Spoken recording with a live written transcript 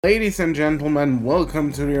Ladies and gentlemen,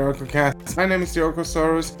 welcome to the OrcoCast. My name is the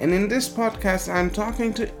Orcosaurus, and in this podcast I'm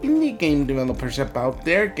talking to indie game developers about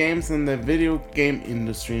their games and the video game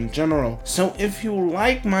industry in general. So if you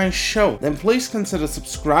like my show, then please consider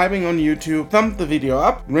subscribing on YouTube, thumb the video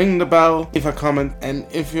up, ring the bell, leave a comment, and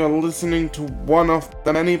if you're listening to one of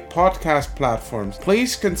the many podcast platforms,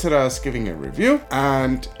 please consider us giving a review,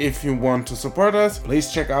 and if you want to support us,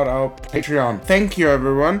 please check out our Patreon. Thank you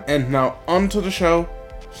everyone, and now on to the show.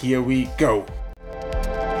 Here we go.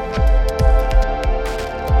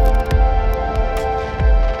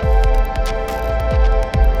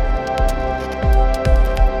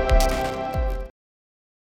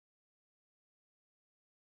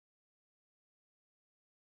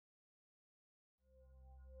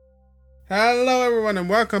 Hello everyone and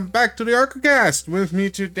welcome back to the OrcoCast. With me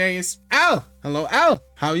today is Al. Hello Al,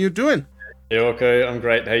 how are you doing? Hey Orco, I'm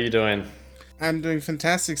great. How you doing? I'm doing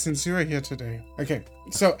fantastic since you are here today. Okay,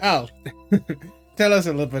 so Al, tell us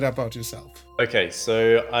a little bit about yourself. Okay,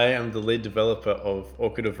 so I am the lead developer of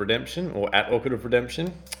Orchid of Redemption, or at Orchid of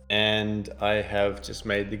Redemption, and I have just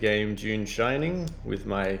made the game June Shining with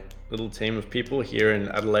my little team of people here in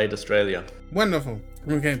Adelaide, Australia. Wonderful.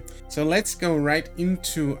 Okay, so let's go right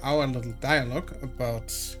into our little dialogue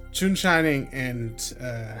about June Shining and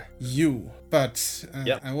you. But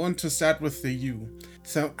Yep. I want to start with the you.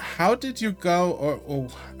 So how did you go, or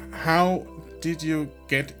how did you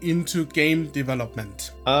get into game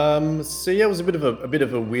development? So yeah, it was a bit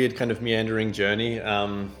of a weird kind of meandering journey.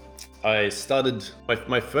 I started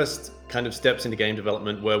my first kind of steps into game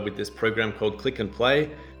development were with this program called Click and Play,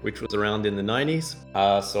 which was around in the 90s.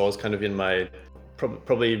 So I was kind of in my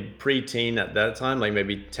probably pre-teen at that time, like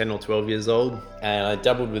maybe 10 or 12 years old, and I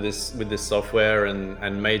dabbled with this software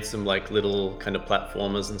and made some like little kind of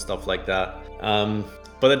platformers and stuff like that.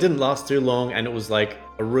 But that didn't last too long, and it was like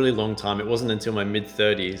a really long time. It wasn't until my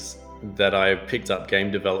mid-30s that I picked up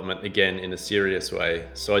game development again in a serious way.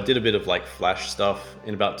 So I did a bit of like Flash stuff.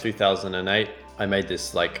 In about 2008, I made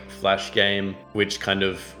this like Flash game which kind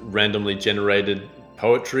of randomly generated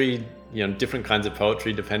poetry, different kinds of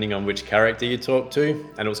poetry depending on which character you talk to.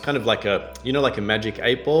 And it was kind of like like a magic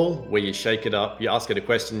 8-ball where you shake it up, you ask it a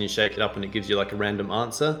question, you shake it up and it gives you like a random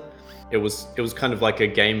answer. It was kind of like a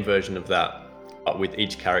game version of that, but with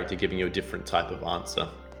each character giving you a different type of answer.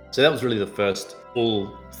 So that was really the first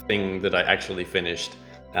full thing that I actually finished.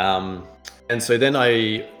 And so then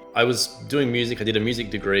I was doing music. I did a music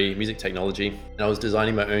degree, music technology, and I was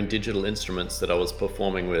designing my own digital instruments that I was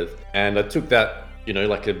performing with. And I took that,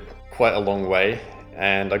 quite a long way.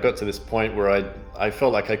 And I got to this point where I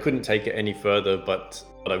felt like I couldn't take it any further, but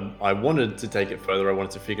I wanted to take it further. I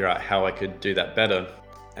wanted to figure out how I could do that better.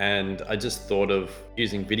 And I just thought of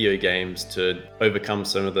using video games to overcome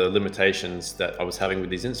some of the limitations that I was having with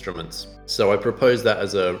these instruments. So I proposed that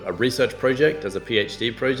as a research project, as a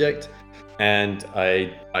PhD project. And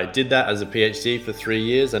I did that as a PhD for 3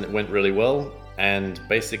 years, and it went really well. And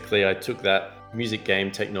basically I took that music game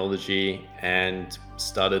technology and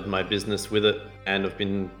started my business with it. And I've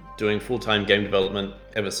been doing full-time game development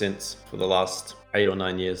ever since for the last 8 or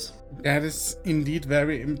 9 years. That is indeed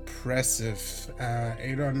very impressive.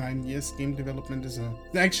 8 or 9 years game development is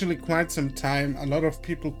actually quite some time. A lot of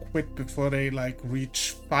people quit before they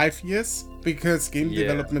reach 5 years because game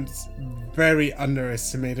development is very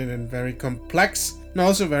underestimated and very complex and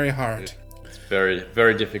also very hard. It's very,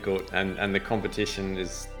 very difficult, and the competition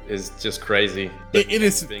is just crazy. It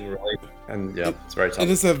is being released, and it's very tough. It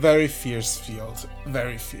is a very fierce field,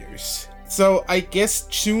 very fierce. So I guess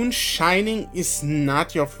June Shining is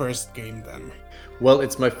not your first game then? Well,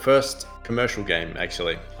 it's my first commercial game,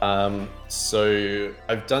 actually. So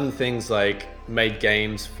I've done things like made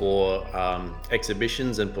games for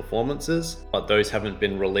exhibitions and performances, but those haven't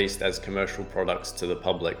been released as commercial products to the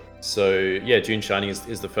public. So yeah, June Shining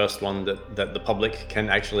is the first one that the public can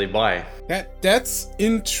actually buy. That's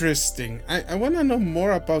interesting. I want to know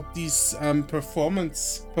more about these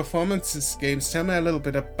performances games. Tell me a little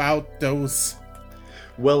bit about those.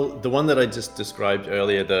 Well, the one that I just described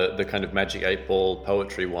earlier, the kind of Magic 8-ball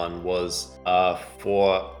poetry one, was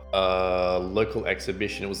for a local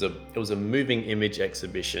exhibition. It was a moving image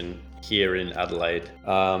exhibition here in Adelaide.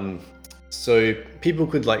 So people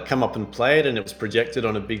could come up and play it, and it was projected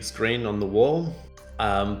on a big screen on the wall.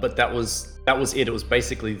 But that was it. It was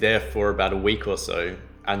basically there for about a week or so,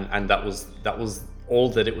 and that was all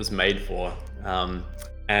that it was made for.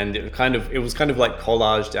 And it was kind of like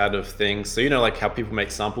collaged out of things. So like how people make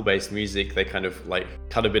sample-based music, they kind of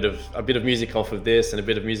cut a bit of music off of this and a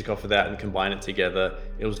bit of music off of that and combine it together.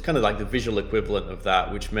 It was kind of like the visual equivalent of that,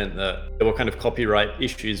 which meant that there were kind of copyright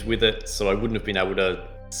issues with it, so I wouldn't have been able to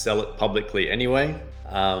sell it publicly anyway.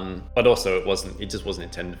 But also it just wasn't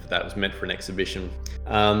intended for that. It was meant for an exhibition.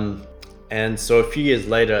 And so a few years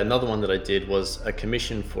later, another one that I did was a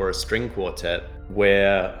commission for a string quartet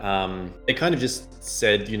where they kind of just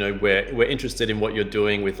said, we're interested in what you're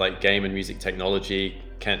doing with like game and music technology.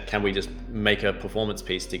 Can we just make a performance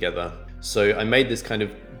piece together? So I made this kind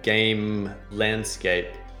of game landscape,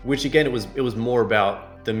 which again, it was more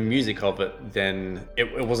about the music of it than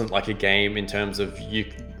it wasn't like a game in terms of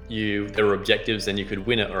there were objectives and you could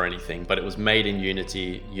win it or anything, but it was made in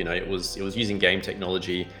Unity. It was using game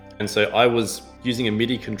technology. And so I was using a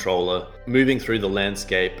MIDI controller, moving through the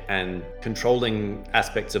landscape and controlling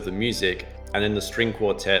aspects of the music. And then the string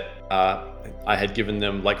quartet, I had given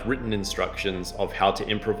them like written instructions of how to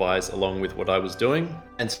improvise along with what I was doing.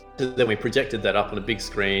 And so then we projected that up on a big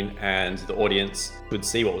screen, and the audience could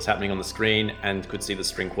see what was happening on the screen and could see the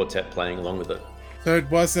string quartet playing along with it. So it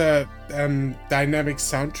was a dynamic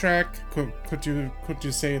soundtrack. Could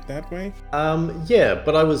you say it that way? Yeah,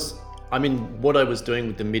 but what I was doing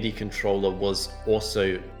with the MIDI controller was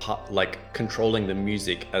also like controlling the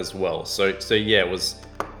music as well. So yeah, it was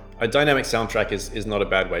a dynamic soundtrack is not a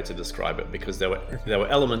bad way to describe it, because there were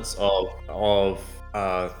elements of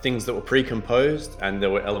things that were pre-composed, and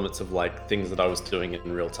there were elements of like things that I was doing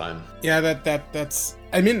in real time. Yeah, that's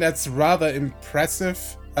rather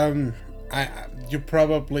impressive. You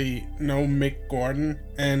probably know Mick Gordon,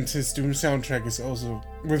 and his Doom soundtrack is also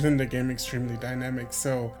within the game extremely dynamic.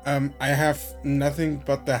 So I have nothing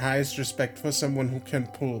but the highest respect for someone who can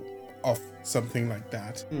pull off something like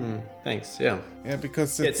that. Thanks. Yeah. Yeah,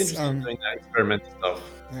 because it's interesting doing that experimental stuff.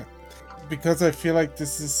 Yeah. Because I feel like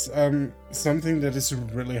this is something that is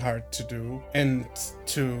really hard to do, and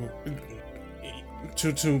to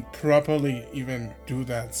properly even do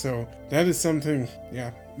that. So that is something,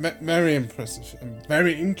 yeah, very impressive and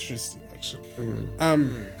very interesting, actually.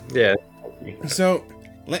 Yeah. So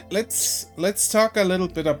let's talk a little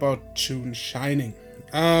bit about June Shining.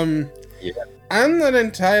 Yeah. I'm not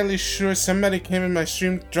entirely sure. Somebody came in my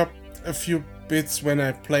stream, dropped a few bits when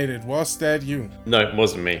I played it. Was that you? No, it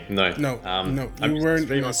wasn't me. No. You weren't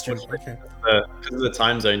in my stream. Okay. Because of the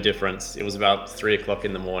time zone difference, it was about 3 o'clock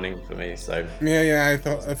in the morning for me. So yeah, I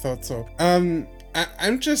thought so.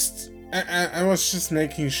 I was just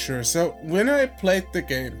making sure. So when I played the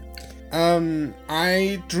game,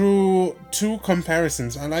 I drew two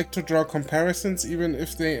comparisons. I like to draw comparisons, even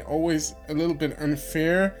if they always a little bit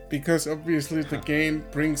unfair, because obviously the game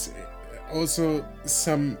brings also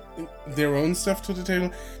their own stuff to the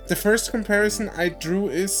table. The first comparison I drew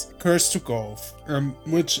is Curse to Golf,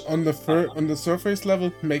 which on the surface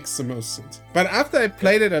level makes the most sense. But after I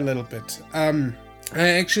played it a little bit, I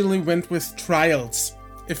actually went with Trials.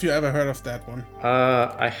 If you ever heard of that one.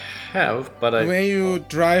 I have, but where you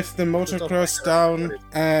drive the motocross down.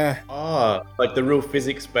 Like the real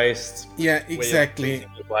physics-based. Yeah, exactly.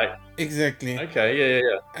 Exactly. Okay,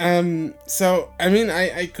 yeah. So I mean,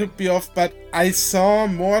 I could be off, but I saw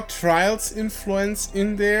more Trials influence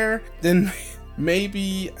in there than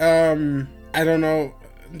maybe I don't know.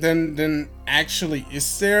 Then actually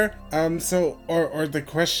is there. Or the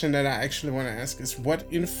question that I actually want to ask is, what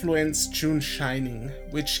influenced June Shining?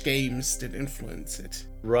 Which games did influence it?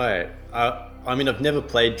 Right. I mean, I've never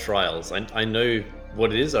played Trials. I know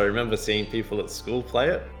what it is. I remember seeing people at school play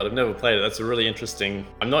it, but I've never played it. That's a really interesting.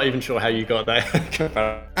 I'm not even sure how you got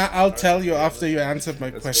that. I'll tell you after you answered my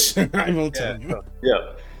question. Cool. I will tell you.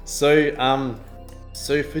 Yeah. So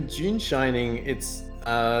for June Shining, it's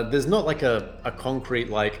there's not like a concrete,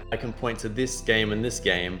 like I can point to this game and this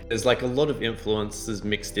game. There's like a lot of influences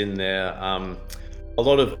mixed in there. A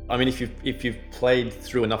lot of, I mean, if you've played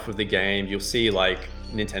through enough of the game, you'll see like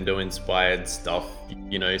Nintendo inspired stuff.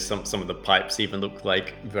 Some of the pipes even look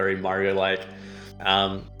like very Mario like.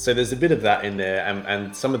 So there's a bit of that in there,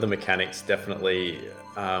 and some of the mechanics definitely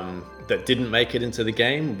that didn't make it into the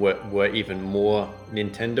game were even more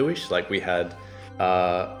Nintendo-ish. Like we had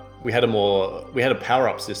a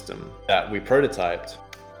power-up system that we prototyped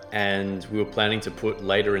and we were planning to put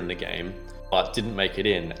later in the game, but didn't make it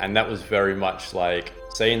in. And that was very much like,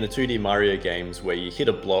 say in the 2D Mario games where you hit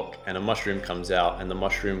a block and a mushroom comes out and the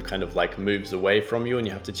mushroom kind of like moves away from you and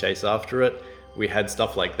you have to chase after it. We had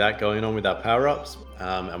stuff like that going on with our power-ups,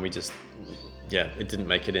 and we just, it didn't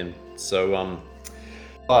make it in. So,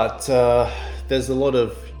 but there's a lot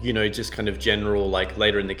of, just kind of general, like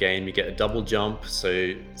later in the game you get a double jump,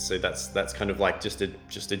 so that's kind of like just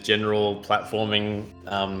a general platforming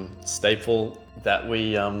staple that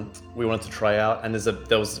we wanted to try out. And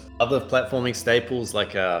there was other platforming staples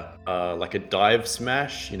like a dive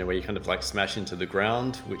smash, where you kind of like smash into the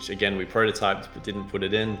ground, which again we prototyped but didn't put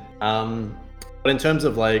it in. But in terms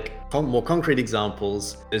of like more concrete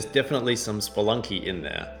examples, there's definitely some Spelunky in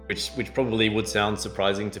there, which probably would sound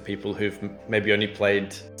surprising to people who've maybe only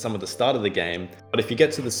played some of the start of the game. But if you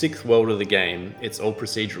get to the 6th world of the game, it's all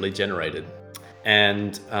procedurally generated.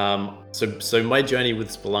 And so my journey with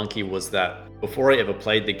Spelunky was that before I ever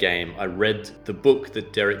played the game, I read the book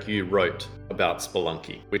that Derek Yu wrote about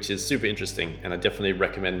Spelunky, which is super interesting, and I definitely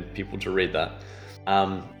recommend people to read that.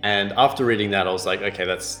 And after reading that, I was like, okay,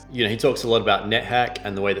 that's, he talks a lot about NetHack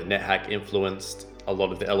and the way that NetHack influenced a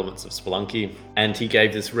lot of the elements of Spelunky. And he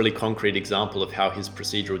gave this really concrete example of how his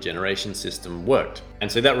procedural generation system worked.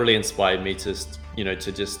 And so that really inspired me to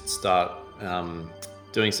just start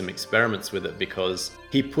doing some experiments with it, because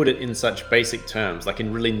he put it in such basic terms, like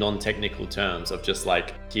in really non-technical terms of just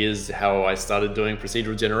like, here's how I started doing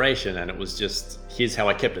procedural generation. And it was just, here's how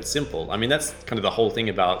I kept it simple. I mean, that's kind of the whole thing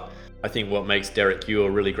about, I think what makes Derek Yu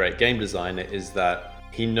a really great game designer is that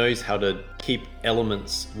he knows how to keep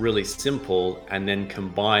elements really simple and then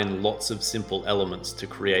combine lots of simple elements to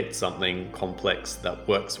create something complex that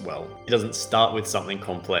works well. He doesn't start with something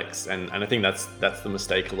complex, and I think that's the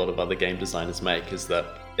mistake a lot of other game designers make, is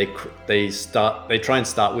that they try and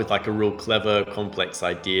start with like a real clever, complex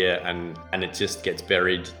idea, and it just gets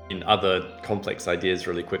buried in other complex ideas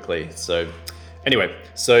really quickly. So anyway,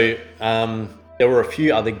 there were a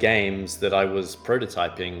few other games that I was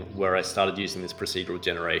prototyping where I started using this procedural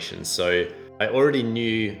generation. So I already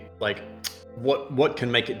knew like what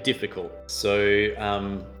can make it difficult.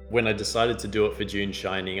 So when I decided to do it for Dune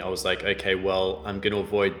Shining, I was like, okay, well, I'm going to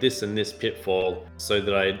avoid this and this pitfall so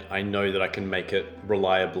that I know that I can make it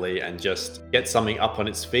reliably and just get something up on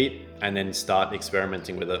its feet and then start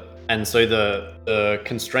experimenting with it. And so the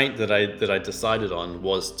constraint that I decided on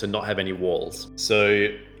was to not have any walls. So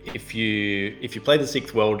if you play the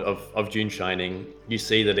 6th world of Dune Shining, you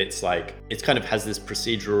see that it's kind of has this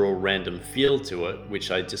procedural random feel to it, which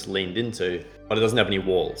I just leaned into, but it doesn't have any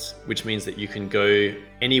walls, which means that you can go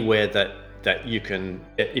anywhere that you can,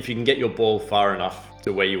 if you can get your ball far enough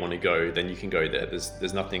to where you want to go, then you can go there.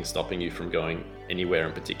 There's nothing stopping you from going anywhere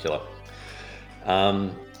in particular.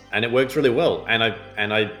 And it worked really well. And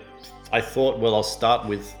I thought, well, I'll start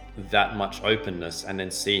with that much openness and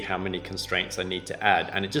then see how many constraints I need to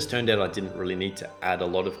add. And it just turned out I didn't really need to add a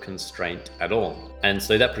lot of constraint at all. And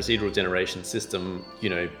so that procedural generation system,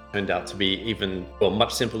 turned out to be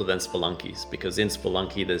much simpler than Spelunky's, because in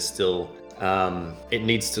Spelunky there's still, it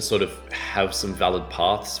needs to sort of have some valid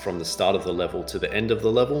paths from the start of the level to the end of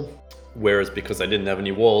the level. Whereas because I didn't have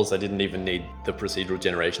any walls, I didn't even need the procedural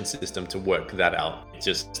generation system to work that out. It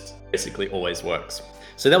just basically always works.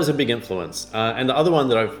 So that was a big influence. And the other one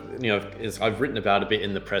that I've written about a bit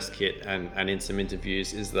in the press kit and in some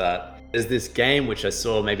interviews is that there's this game which I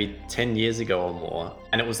saw maybe 10 years ago or more,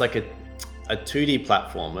 and it was like a 2D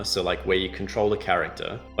platformer, so like where you control a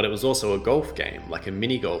character, but it was also a golf game, like a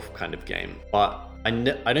mini golf kind of game. But I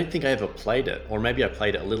don't think I ever played it, or maybe I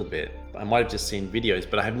played it a little bit. I might have just seen videos,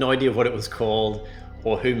 but I have no idea what it was called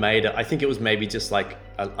or who made it. I think it was maybe just like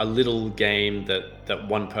a little game that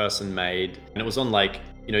one person made, and it was on like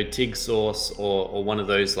TIG Source or one of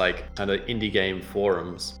those like kind of indie game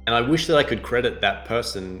forums. And I wish that I could credit that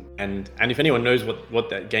person, and if anyone knows what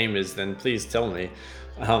that game is, then please tell me.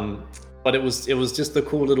 But it was just a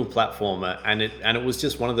cool little platformer, and it was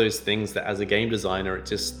just one of those things that as a game designer it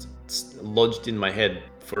just lodged in my head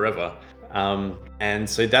forever. And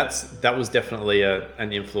so that was definitely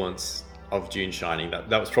an influence of Dune Shining.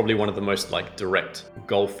 That was probably one of the most like direct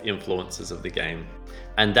golf influences of the game.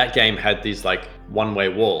 And that game had these like one-way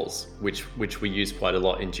walls, which we use quite a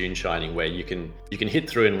lot in Dune Shining, where you can hit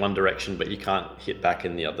through in one direction, but you can't hit back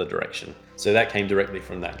in the other direction. So that came directly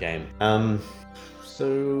from that game. And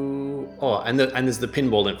there's the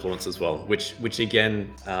pinball influence as well, which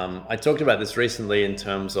again, I talked about this recently in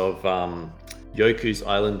terms of Yoku's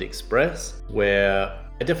Island Express, where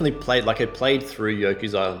I definitely played through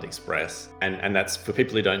Yoku's Island Express, and that's, for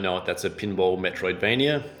people who don't know it, that's a pinball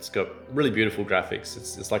Metroidvania. It's got really beautiful graphics.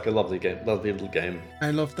 It's like a lovely little game.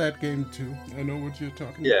 I love that game too. I know what you're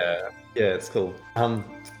talking about. Yeah, it's cool.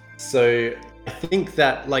 So I think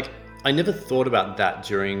that I never thought about that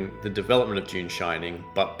during the development of Dune Shining,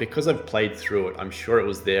 but because I've played through it, I'm sure it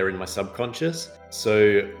was there in my subconscious.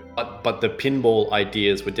 So, but the pinball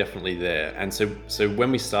ideas were definitely there, and so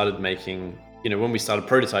when we started making, when we started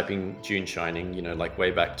prototyping Dune Shining, like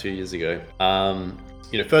way back 2 years ago,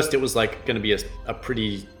 first it was like going to be a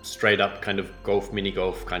pretty straight up kind of mini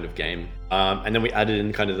golf kind of game. And then we added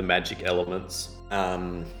in kind of the magic elements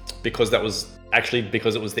because it was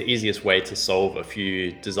the easiest way to solve a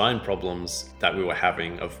few design problems that we were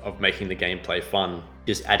having of making the gameplay fun.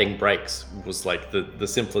 Just adding breaks was like the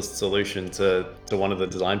simplest solution to one of the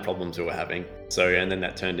design problems we were having. So, and then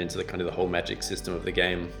that turned into the whole magic system of the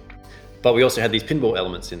game. But we also had these pinball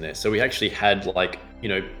elements in there. So we actually had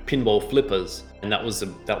pinball flippers, and that was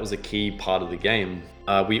a key part of the game.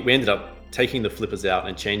 We ended up taking the flippers out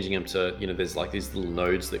and changing them to, there's like these little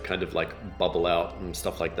nodes that kind of like bubble out and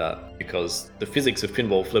stuff like that, because the physics of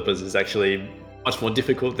pinball flippers is actually much more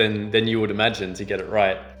difficult than you would imagine to get it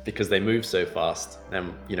right, because they move so fast.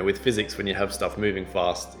 And with physics, when you have stuff moving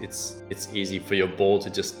fast, it's easy for your ball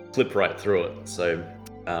to just flip right through it. So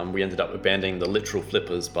we ended up abandoning the literal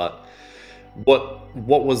flippers, but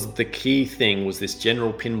what was the key thing was this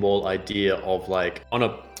general pinball idea of like on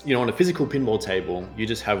a physical pinball table, you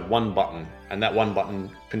just have one button, and that one button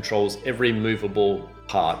controls every movable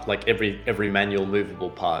part, like every manual movable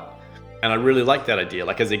part. And I really like that idea.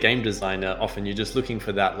 Like as a game designer, often you're just looking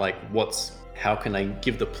for that, like how can I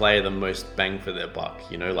give the player the most bang for their buck?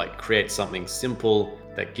 Like create something simple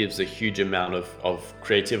that gives a huge amount of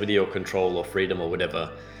creativity or control or freedom or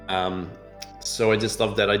whatever. So I just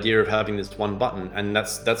love that idea of having this one button, and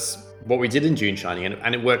that's what we did in Dune Shining,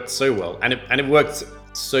 and it worked so well, and it worked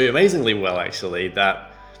so amazingly well actually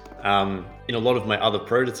that in a lot of my other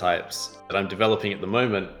prototypes that I'm developing at the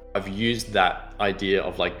moment, I've used that idea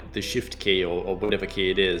of like the shift key or whatever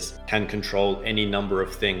key it is can control any number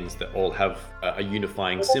of things that all have a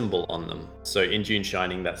unifying symbol on them. So in Dune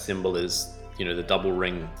Shining, that symbol is the double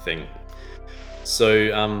ring thing.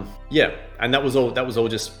 So and that was all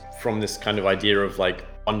just from this kind of idea of like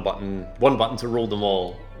one button to rule them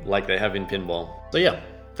all, like they have in pinball. So yeah,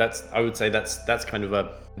 I would say that's kind of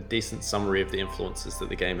a decent summary of the influences that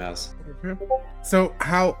the game has. Okay. So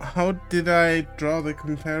how did I draw the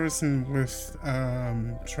comparison with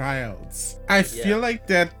Trials? I feel like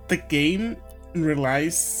that the game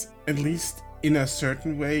relies, at least in a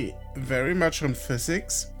certain way, very much on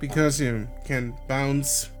physics, because you can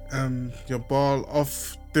bounce your ball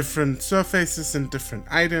off different surfaces and different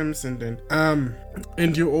items, and then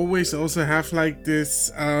and you always also have like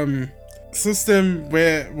this system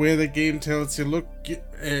where the game tells you, look,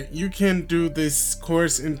 you can do this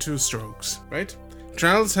course in 2 strokes, right?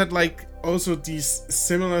 Trials had like also these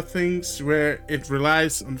similar things where it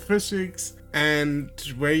relies on physics and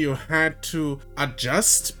where you had to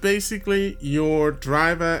adjust basically your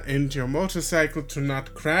driver and your motorcycle to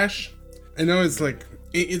not crash. I know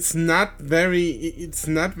it's not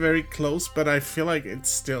very close, but I feel like it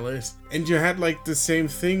still is. And you had like the same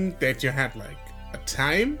thing, that you had like a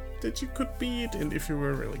time that you could beat, and if you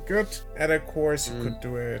were really good at a course, you could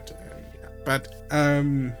do it. But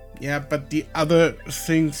the other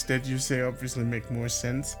things that you say obviously make more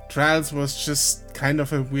sense. Trials was just kind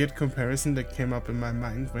of a weird comparison that came up in my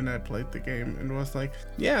mind when I played the game, and was like,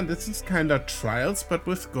 yeah, this is kind of Trials but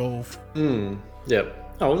with golf. Yeah.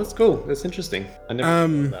 Oh, well, that's cool. That's interesting. I never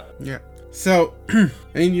thought of that. Yeah. So,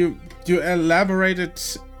 and you elaborated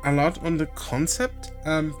a lot on the concept,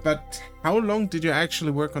 but how long did you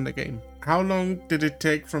actually work on the game? How long did it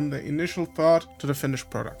take from the initial thought to the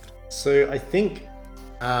finished product? So I think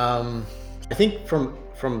from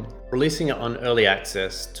releasing it on early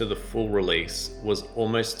access to the full release was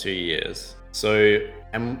almost 2 years. So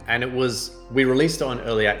and we released it on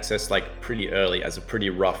early access like pretty early as a pretty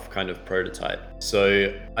rough kind of prototype.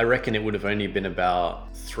 So I reckon it would have only been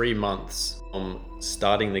about 3 months from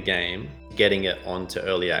starting the game, getting it onto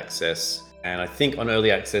early access. And I think on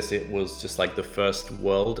early access it was just like the first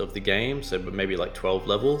world of the game, so maybe like 12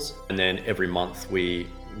 levels, and then every month we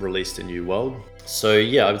released a new world. So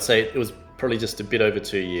yeah, I would say it was probably just a bit over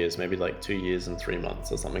 2 years, maybe like 2 years and 3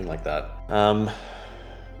 months or something like that.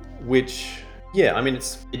 Which, yeah, I mean,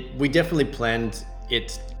 we definitely planned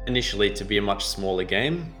it initially to be a much smaller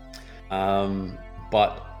game,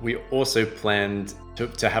 but we also planned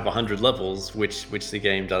to have 100 levels, which the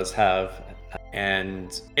game does have.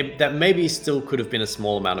 And that maybe still could have been a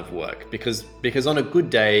small amount of work, because on a good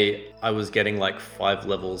day I was getting like 5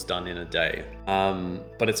 levels done in a day.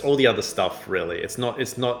 But it's all the other stuff really. It's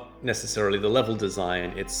not necessarily the level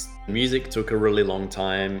design. It's music took a really long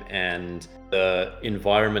time, and the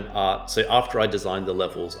environment art. So after I designed the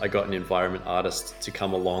levels, I got an environment artist to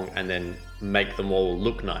come along and then make them all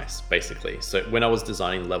look nice, basically. So when I was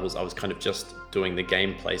designing levels, I was kind of just doing the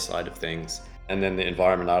gameplay side of things. And then the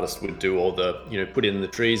environment artist would do all the, put in the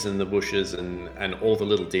trees and the bushes and all the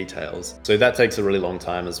little details. So that takes a really long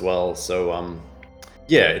time as well. So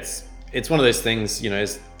yeah, it's one of those things,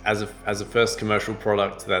 as a first commercial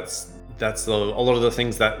product, that's a lot of the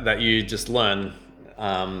things that you just learn,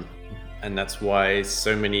 and that's why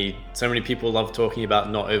so many people love talking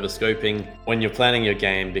about not overscoping when you're planning your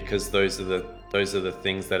game, because those are the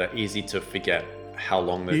things that are easy to forget how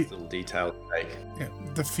long those little details take. Yeah,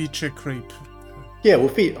 the feature creep. Yeah, well,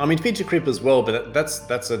 feature creep as well, but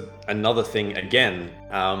that's another thing again.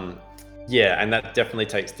 Yeah, and that definitely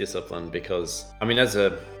takes discipline, because as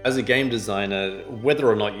a game designer, whether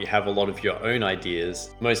or not you have a lot of your own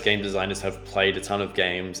ideas, most game designers have played a ton of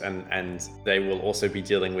games, and they will also be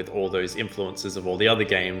dealing with all those influences of all the other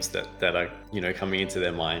games that are coming into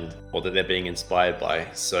their mind, or that they're being inspired by.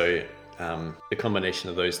 So the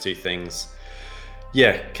combination of those two things,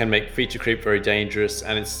 can make feature creep very dangerous,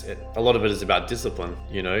 and a lot of it is about discipline.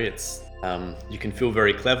 It's you can feel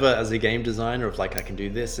very clever as a game designer of like, I can do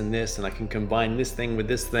this and this, and I can combine this thing with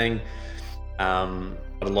this thing.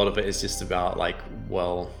 But a lot of it is just about like,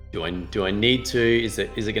 well, do I need to? Is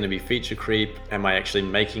it going to be feature creep? Am I actually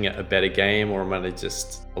making it a better game, or am I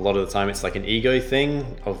just, a lot of the time it's like an ego thing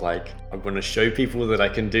of like, I'm going to show people that I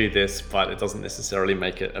can do this, but it doesn't necessarily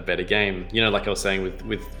make it a better game. Like I was saying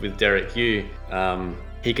with Derek Yu,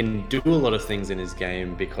 he can do a lot of things in his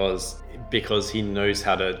game because he knows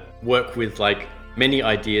how to work with like many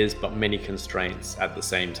ideas but many constraints at the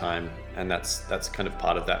same time, and that's kind of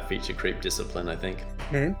part of that feature creep discipline, I think.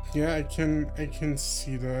 Okay. Yeah, I can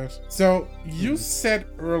see that. So you said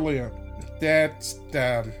earlier that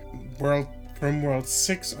from World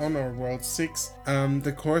 6 on, or World 6,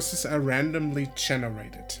 the courses are randomly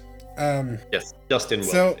generated. Yes, just in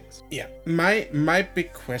World 6. Yeah, my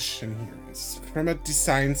big question here is, from a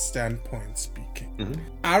design standpoint speaking,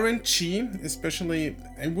 RNG, especially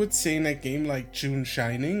I would say in a game like June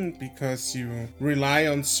Shining, because you rely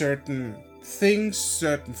on certain things,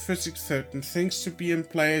 certain physics, certain things to be in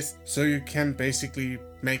place, so you can basically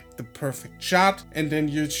make the perfect shot and then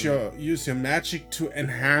use your magic to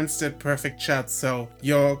enhance that perfect shot, so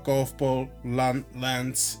your golf ball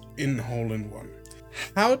lands in hole-in-one.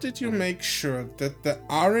 How did you make sure that the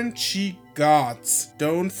RNG gods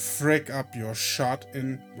don't frick up your shot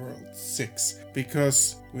in World 6?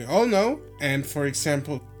 Because we all know, and for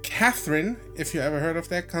example, Catherine, if you ever heard of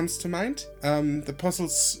that, comes to mind. The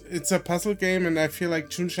puzzles, it's a puzzle game, and I feel like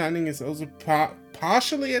June Shining is also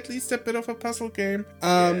partially at least a bit of a puzzle game.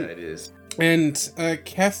 Yeah, it is. And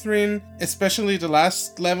Catherine, especially the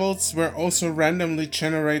last levels, were also randomly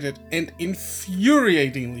generated and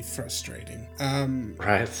infuriatingly frustrating.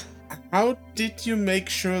 Right. How did you make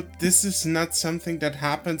sure this is not something that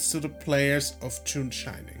happens to the players of June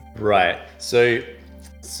Shining? Right. So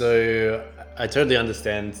I totally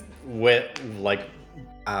understand where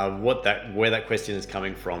that question is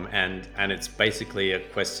coming from, and it's basically a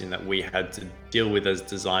question that we had to deal with as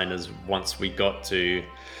designers once we got to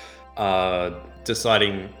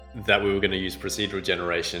deciding that we were going to use procedural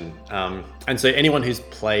generation. And so anyone who's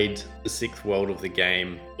played the sixth world of the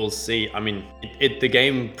game will see, the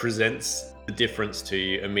game presents the difference to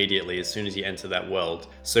you immediately as soon as you enter that world.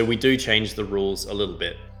 So we do change the rules a little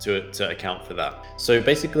bit to account for that. So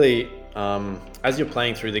basically, as you're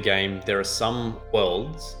playing through the game, there are some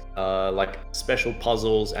worlds, like special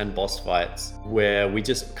puzzles and boss fights, where we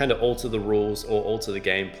just kind of alter the rules or alter the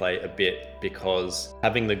gameplay a bit, because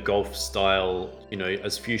having the golf style,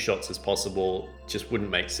 as few shots as possible just wouldn't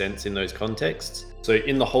make sense in those contexts. So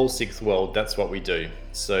in the whole sixth world, that's what we do.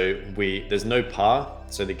 So there's no par,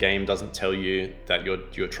 so the game doesn't tell you that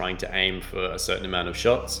you're trying to aim for a certain amount of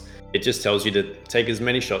shots. It just tells you to take as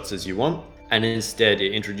many shots as you want. And instead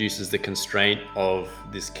it introduces the constraint of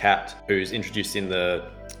this cat who's introduced in the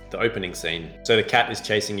opening scene. So the cat is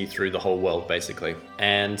chasing you through the whole world, basically.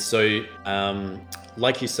 And so,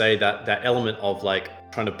 like you say, that element of like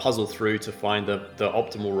trying to puzzle through to find the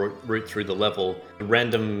optimal route through the level, the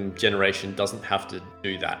random generation doesn't have to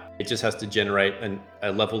do that. It just has to generate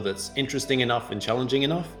a level that's interesting enough and challenging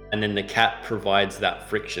enough. And then the cat provides that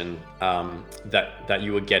friction that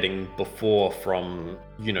you were getting before from,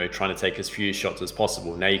 trying to take as few shots as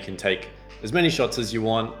possible. Now you can take as many shots as you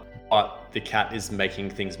want, but the cat is making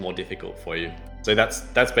things more difficult for you. So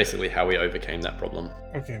that's basically how we overcame that problem.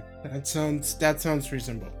 Okay, that sounds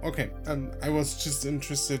reasonable. Okay, I was just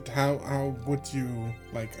interested, how would you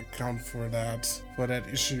account for that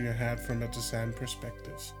issue you had from a design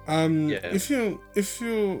perspective? If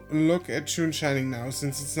you look at June Shining now,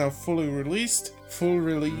 since it's now fully released, full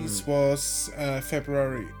release was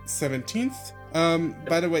February 17th.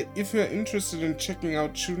 By the way, if you're interested in checking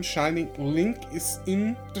out June Shining, link is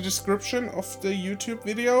in the description of the YouTube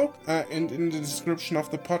video, and in the description of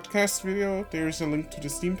the podcast video, there is a link to the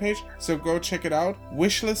Steam page. So go check it out,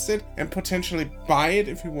 wishlist it, and potentially buy it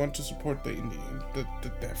if you want to support the indie, the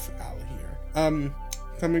dev al here.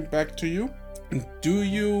 Coming back to you, do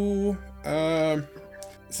you,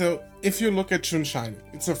 so if you look at June Shining,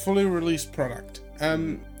 it's a fully released product.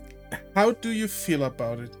 How do you feel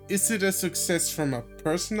about it? Is it a success from a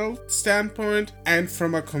personal standpoint and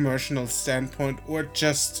from a commercial standpoint, or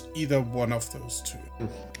just either one of those two?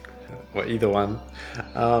 Or either one.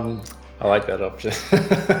 I like that option.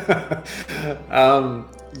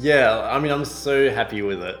 Yeah, I mean, I'm so happy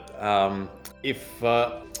with it.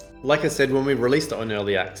 Like I said, when we released it on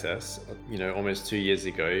early access, almost 2 years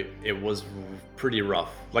ago, it was pretty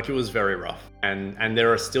rough. Like, it was very rough. And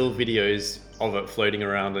there are still videos of it floating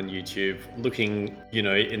around on YouTube, looking,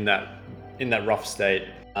 in that rough state.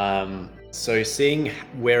 So seeing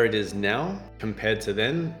where it is now compared to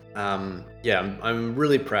then, I'm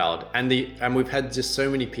really proud. And we've had just so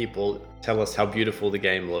many people tell us how beautiful the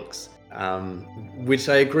game looks. Which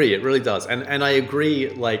I agree, it really does. And I agree,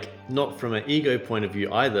 like, not from an ego point of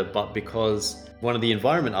view either, but because one of the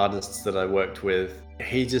environment artists that I worked with,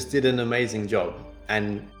 he just did an amazing job.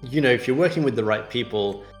 And, if you're working with the right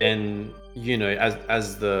people, then,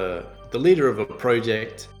 as the leader of a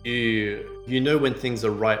project, you know when things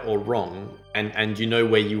are right or wrong, and you know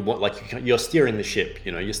where you want, like, you're steering the ship,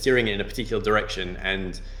 you're steering it in a particular direction,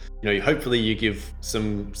 and hopefully you give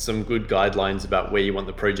some good guidelines about where you want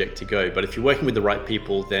the project to go. But if you're working with the right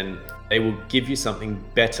people, then they will give you something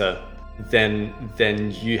better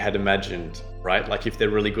than you had imagined, right? Like, if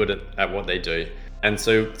they're really good at what they do. And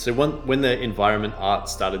so when the environment art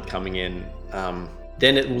started coming in,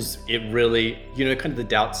 then it really, kind of the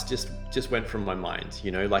doubts just went from my mind.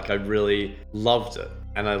 Like, I really loved it.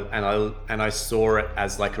 And I saw it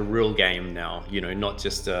as like a real game now, not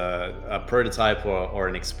just a prototype or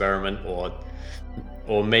an experiment,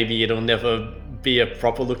 or maybe it'll never be a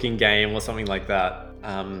proper looking game or something like that.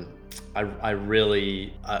 I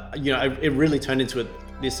really, it really turned into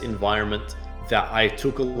this environment that I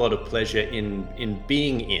took a lot of pleasure in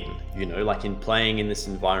being in, like in playing in this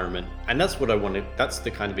environment. And that's what I wanted. That's the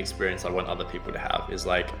kind of experience I want other people to have, is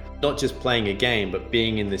like not just playing a game, but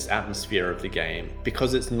being in this atmosphere of the game,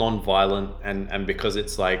 because it's non-violent and because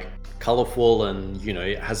it's like colorful and,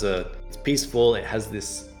 it's peaceful. It has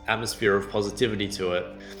this atmosphere of positivity to it.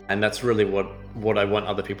 And that's really what I want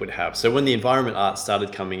other people to have. So when the environment art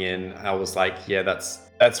started coming in, I was like, yeah, that's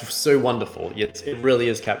so wonderful. It really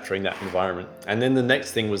is capturing that environment. And then the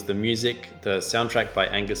next thing was the music, the soundtrack by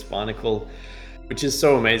Angus Barnacle, which is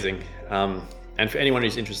so amazing. And for anyone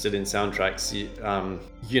who's interested in soundtracks,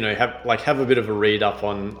 have a bit of a read up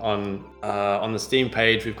on the Steam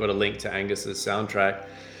page. We've got a link to Angus's soundtrack,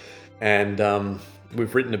 and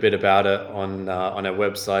we've written a bit about it on our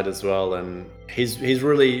website as well. And he's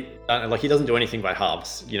really he doesn't do anything by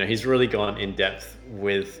halves. He's really gone in depth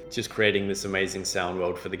with just creating this amazing sound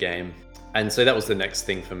world for the game. And so that was the next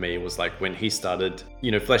thing for me, was like when he started,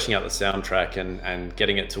 fleshing out the soundtrack and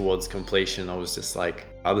getting it towards completion. I was just like,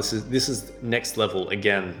 oh, this is next level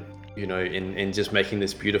again, in just making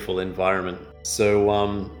this beautiful environment.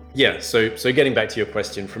 So so getting back to your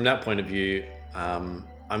question, from that point of view,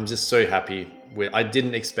 I'm just so happy. I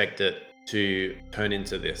didn't expect it to turn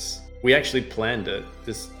into this. We actually planned it.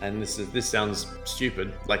 This sounds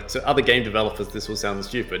stupid. Like, to other game developers, this will sound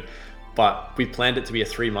stupid, but we planned it to be a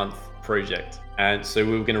 3-month project. And so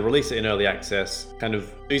we were going to release it in early access, kind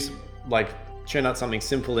of churn out something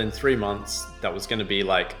simple in 3 months that was going to be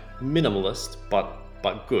like minimalist, but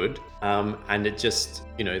good. And it just,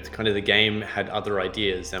 kind of the game had other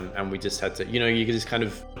ideas, and we just had to, you could just kind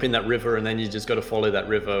of up in that river, and then you just got to follow that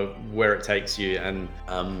river where it takes you. And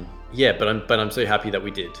but I'm so happy that we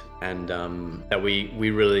did, and that we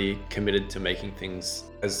really committed to making things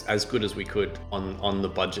as good as we could on the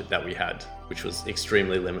budget that we had, which was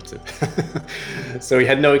extremely limited. So we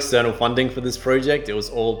had no external funding for this project. It was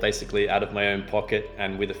all basically out of my own pocket,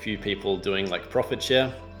 and with a few people doing like profit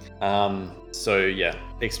share. So yeah,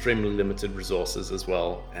 extremely limited resources as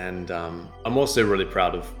well. And I'm also really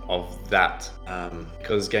proud of that,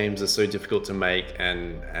 because games are so difficult to make,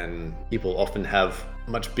 and people often have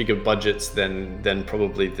much bigger budgets than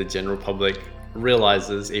probably the general public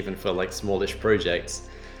realizes, even for like smallish projects.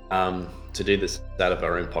 To do this out of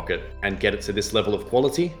our own pocket and get it to this level of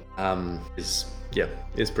quality is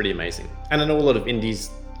pretty amazing. And I know a lot of indies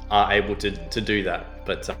are able to do that,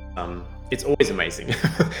 but it's always amazing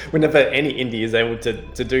whenever any indie is able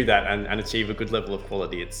to do that and achieve a good level of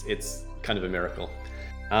quality. It's kind of a miracle.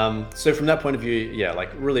 So from that point of view, yeah, like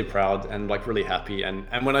really proud and like really happy. And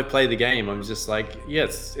when I play the game, I'm just like,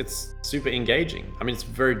 yes, it's super engaging. I mean, it's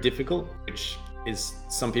very difficult, which is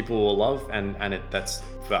some people will love, and that's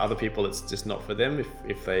for other people, it's just not for them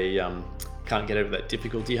if they can't get over that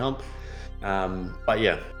difficulty hump. But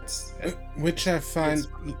yeah, which I find,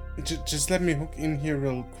 just let me hook in here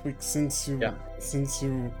real quick, since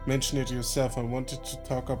you mentioned it yourself. I wanted to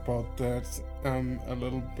talk about that a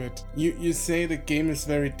little bit. You say the game is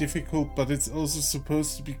very difficult, but it's also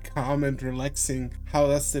supposed to be calm and relaxing. How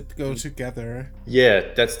does that go together?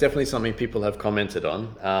 Yeah, that's definitely something people have commented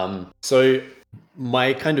on. So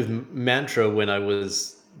my kind of mantra when I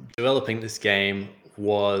was developing this game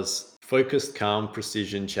was focused, calm,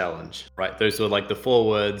 precision, challenge, right? Those were like the 4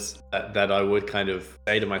 words that I would kind of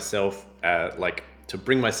say to myself, like to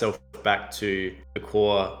bring myself back to the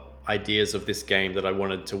core ideas of this game that I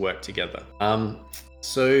wanted to work together.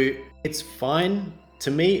 So it's fine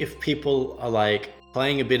to me if people are like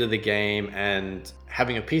playing a bit of the game and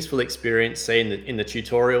having a peaceful experience. Say in the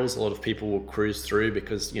tutorials, a lot of people will cruise through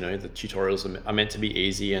because, you know, the tutorials are meant to be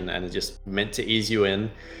easy and are just meant to ease you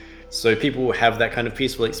in. So people will have that kind of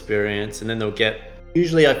peaceful experience, and then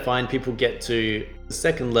usually I find people get to the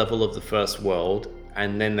second level of the first world,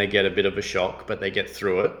 and then they get a bit of a shock, but they get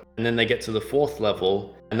through it. And then they get to the 4th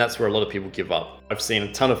level, and that's where a lot of people give up. I've seen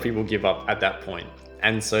a ton of people give up at that point.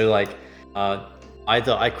 And so like,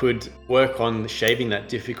 either I could work on shaving that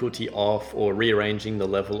difficulty off or rearranging the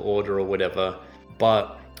level order or whatever,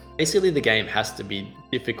 but basically the game has to be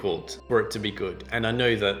difficult for it to be good. And I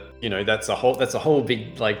know that, you know, that's a whole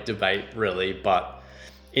big like debate really, but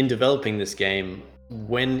in developing this game,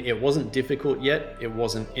 when it wasn't difficult yet, it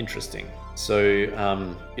wasn't interesting. So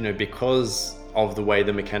you know, because of the way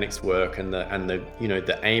the mechanics work and the you know,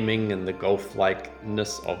 the aiming and the golf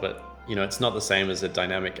likeness of it, you know, it's not the same as a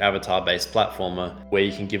dynamic avatar-based platformer where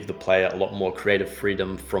you can give the player a lot more creative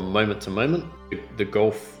freedom from moment to moment. The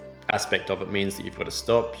golf aspect of it means that you've got to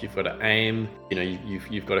stop, you've got to aim, you know,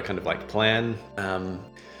 you've got to kind of like plan.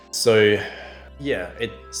 So yeah,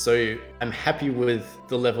 so I'm happy with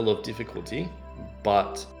the level of difficulty,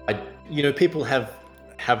 but you know, people have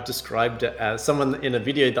described it as, someone in a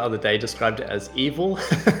video the other day described it as evil,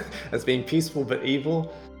 as being peaceful but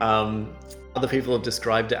evil. Other people have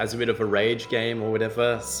described it as a bit of a rage game or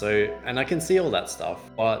whatever. So, and I can see all that stuff,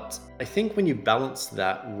 but I think when you balance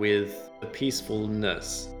that with the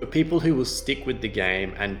peacefulness, the people who will stick with the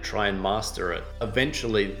game and try and master it,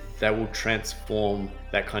 eventually they will transform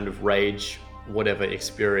that kind of rage, whatever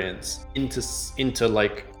experience into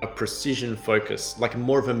like a precision focus, like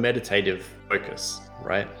more of a meditative focus,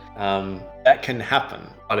 right? That can happen,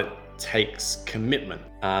 but it takes commitment.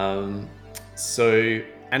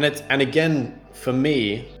 And again, for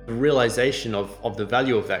me, the realization of the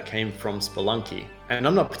value of that came from Spelunky. And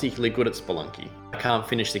I'm not particularly good at Spelunky. I can't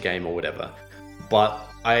finish the game or whatever. But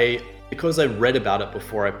because I read about it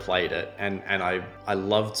before I played it, and I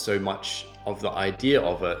loved so much of the idea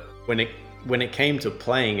of it, when it came to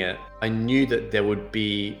playing it, I knew that there would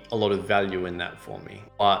be a lot of value in that for me.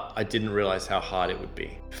 But I didn't realize how hard it would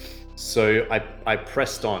be. So I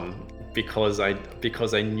pressed on because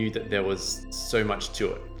I knew that there was so much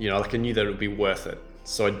to it. You know, like I knew that it would be worth it.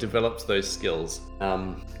 So I developed those skills.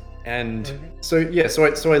 And so yeah, so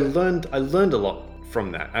I learned a lot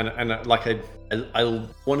from that, and like I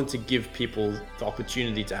wanted to give people the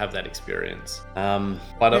opportunity to have that experience,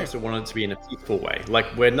 but I also wanted it to be in a peaceful way, like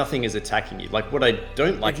where nothing is attacking you. Like what I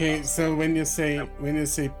don't like. Okay, so when you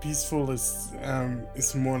say peaceful is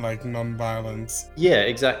more like non-violence. Yeah,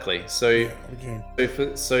 exactly. So yeah,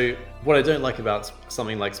 okay. So what I don't like about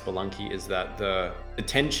something like Spelunky is that the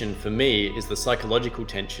tension for me is the psychological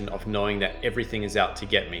tension of knowing that everything is out to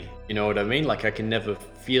get me. You know what I mean? Like I can never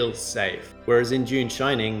feel safe. Whereas in Dune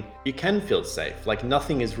Shining, you can feel safe. Like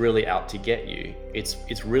nothing is really out to get you.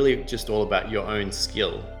 It's really just all about your own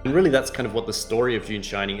skill. And really that's kind of what the story of Dune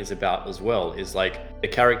Shining is about as well, is like the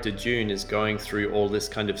character Dune is going through all this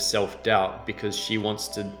kind of self-doubt because she wants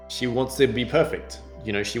to be perfect.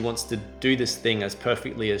 You know, she wants to do this thing as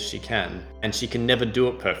perfectly as she can, and she can never do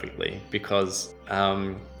it perfectly because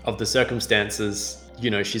of the circumstances. You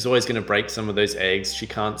know, she's always going to break some of those eggs. She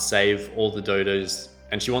can't save all the dodos,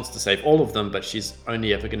 and she wants to save all of them, but she's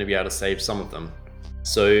only ever going to be able to save some of them.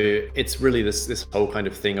 So it's really this whole kind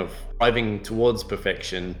of thing of striving towards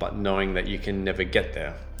perfection, but knowing that you can never get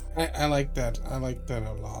there. I like that. I like that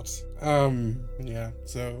a lot. Yeah.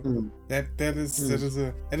 So that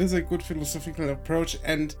is a good philosophical approach,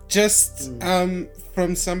 and just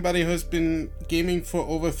from somebody who's been gaming for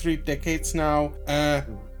over 3 decades now,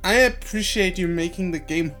 I appreciate you making the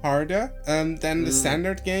game harder than the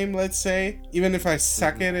standard game, let's say, even if I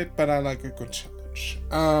suck at it, but I like a good challenge.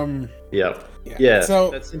 Yeah.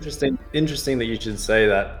 So that's interesting. Interesting that you should say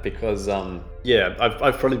that, because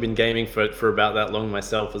I've probably been gaming for about that long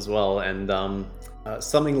myself as well, and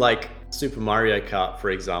something like Super Mario Kart, for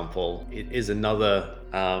example, it is another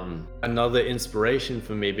inspiration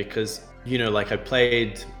for me, because like I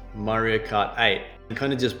played Mario Kart 8 and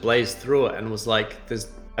kind of just blazed through it and was like,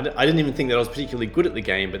 I didn't even think that I was particularly good at the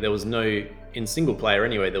game, but there was in single player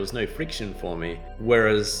anyway, there was no friction for me.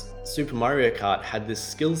 Whereas Super Mario Kart had this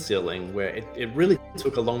skill ceiling where it really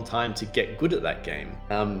took a long time to get good at that game.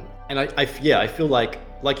 And I feel like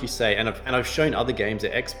you say, and I've shown other games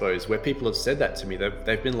at expos where people have said that to me.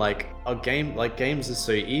 They've been like, games are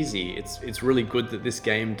so easy. It's really good that this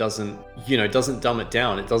game doesn't dumb it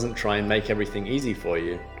down. It doesn't try and make everything easy for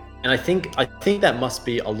you. And I think that must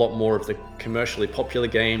be a lot more of the commercially popular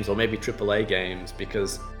games, or maybe AAA games,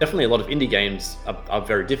 because definitely a lot of indie games are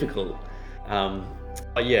very difficult.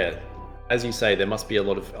 But yeah, as you say, there must be a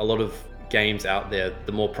lot of games out there,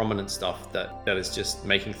 the more prominent stuff that is just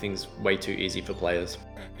making things way too easy for players.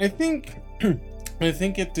 I think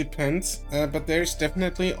it depends, but there's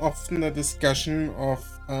definitely often a discussion of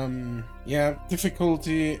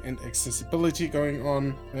difficulty and accessibility going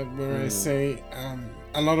on, where I say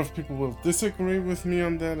a lot of people will disagree with me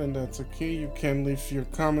on that, and that's okay. You can leave your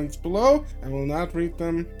comments below. I will not read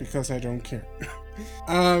them because I don't care.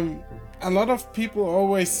 A lot of people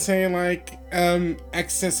always say like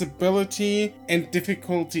accessibility and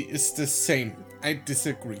difficulty is the same. I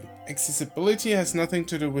disagree. Accessibility has nothing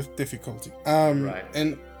to do with difficulty. Right.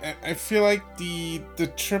 And I feel like the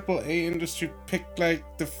AAA industry picked like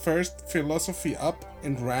the first philosophy up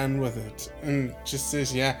and ran with it, and just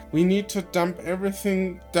says, we need to dump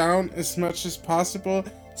everything down as much as possible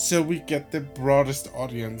so we get the broadest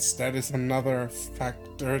audience. That is another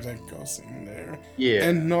factor that goes in there. Yeah.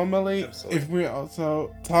 And normally, absolutely. if we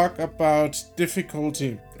also talk about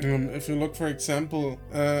difficulty, if you look, for example,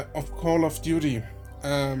 of Call of Duty,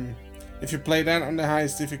 if you play that on the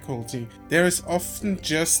highest difficulty, there is often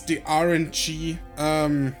just the RNG,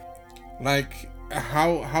 like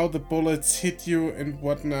how the bullets hit you and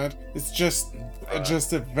whatnot. It's just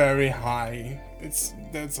a very high.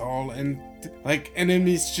 That's all, and like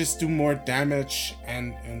enemies just do more damage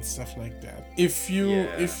and stuff like that. If you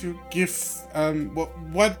give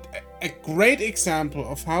what a great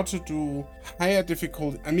example of how to do higher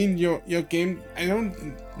difficulty. I mean, your game, I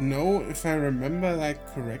don't know if I remember that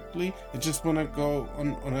correctly. I just want to go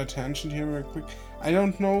on a tangent here real quick. I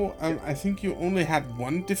don't know. I think you only had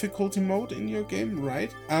one difficulty mode in your game,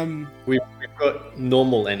 right? We've got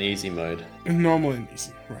normal and easy mode. Normal and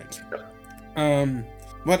easy, right? Yep.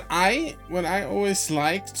 What I always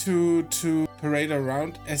like to parade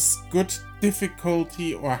around as good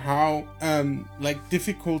difficulty, or how like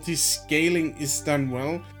difficulty scaling is done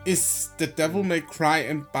well, is the Devil May Cry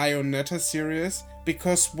and Bayonetta series,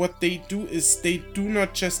 because what they do is they do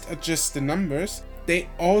not just adjust the numbers, they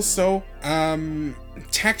also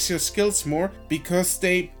tax your skills more, because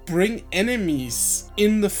they bring enemies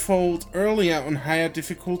in the fold earlier on higher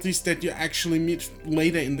difficulties that you actually meet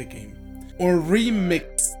later in the game, or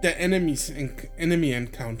remix the enemy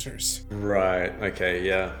encounters. Right. Okay.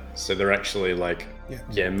 Yeah. So they're actually like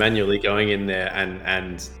manually going in there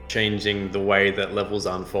and changing the way that levels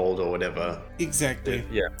unfold or whatever. Exactly.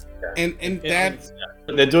 Yeah. And that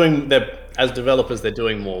they're as developers, they're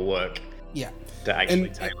doing more work. Yeah. To actually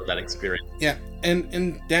tailor that experience. Yeah,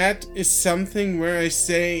 and that is something where I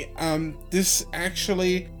say this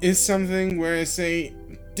actually is something where I say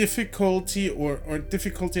difficulty or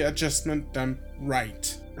difficulty adjustment done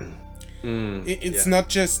right. It's not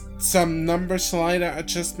just some number slider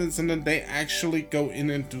adjustments, and then they actually go in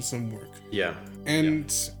and do some work. Yeah. And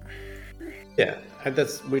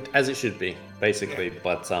that's as it should be, basically. Yeah.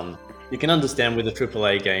 But you can understand with a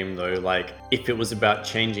AAA game though, like if it was about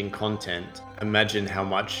changing content, imagine how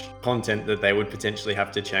much content that they would potentially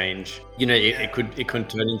have to change. It could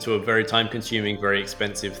turn into a very time-consuming, very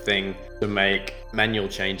expensive thing to make manual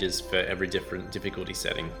changes for every different difficulty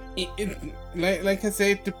setting. Like I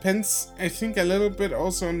say, it depends, I think, a little bit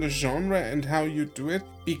also on the genre and how you do it,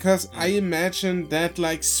 because I imagine that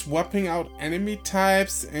like swapping out enemy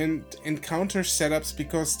types and encounter setups,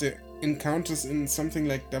 because the encounters in something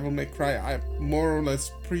like Devil May Cry are more or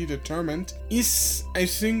less predetermined is, I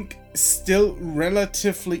think, still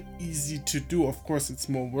relatively easy to do. Of course, it's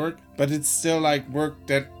more work, but it's still like work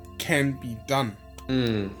that can be done.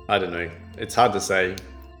 I don't know. It's hard to say.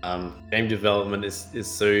 Game development is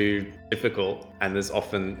so difficult, and it's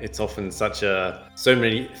often so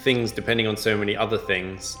many things depending on so many other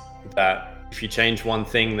things that if you change one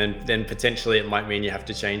thing, then potentially it might mean you have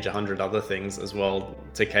to change 100 other things as well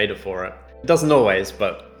to cater for it. It doesn't always,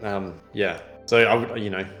 but yeah. So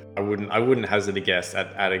I wouldn't hazard a guess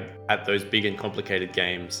at those big and complicated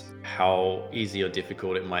games how easy or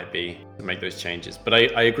difficult it might be to make those changes. But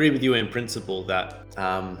I agree with you in principle that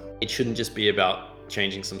it shouldn't just be about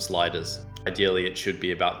changing some sliders. Ideally, it should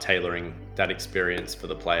be about tailoring that experience for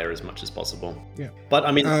the player as much as possible. Yeah. But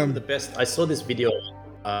I mean, some of the best. I saw this video.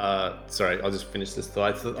 Sorry, I'll just finish this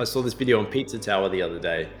thought. I saw this video on Pizza Tower the other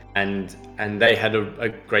day, and they had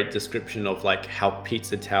a great description of like how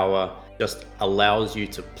Pizza Tower just allows you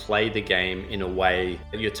to play the game in a way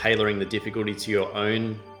that you're tailoring the difficulty to your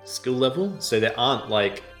own skill level. So there aren't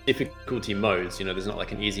like difficulty modes, there's not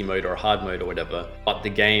like an easy mode or a hard mode or whatever, but the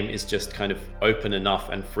game is just kind of open enough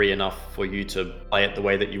and free enough for you to play it the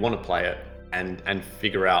way that you want to play it and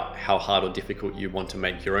figure out how hard or difficult you want to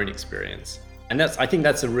make your own experience. And I think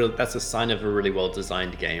that's a sign of a really well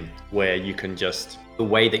designed game, where you can the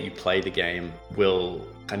way that you play the game will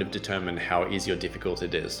kind of determine how easy or difficult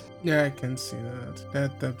it is. Yeah, I can see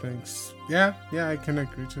that. That makes... Yeah, I can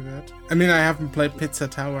agree to that. I mean, I haven't played Pizza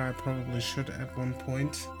Tower. I probably should at one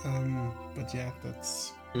point. But yeah,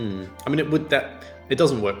 that's... I mean, it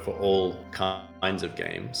doesn't work for all kinds of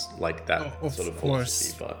games like that sort of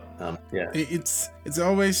philosophy, but yeah. It's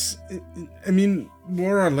always, I mean,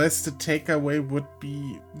 more or less the takeaway would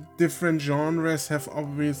be different genres have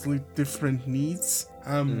obviously different needs.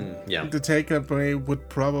 The takeaway would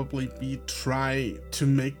probably be try to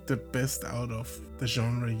make the best out of the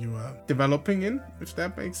genre you are developing in, if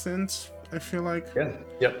that makes sense. I feel like.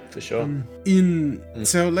 Yeah, for sure.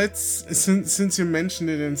 So let's, since you mentioned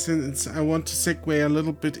it, and since I want to segue a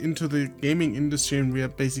little bit into the gaming industry, and we are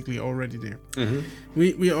basically already there.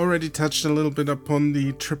 We already touched a little bit upon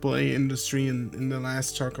the AAA industry in the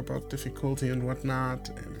last talk about difficulty and whatnot.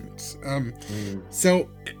 And so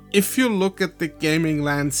if you look at the gaming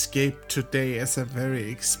landscape today as a very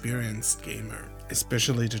experienced gamer,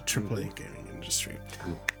 especially the AAA gaming industry,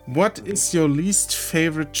 what is your least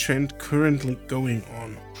favorite trend currently going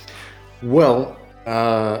on? Well,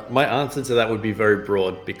 my answer to that would be very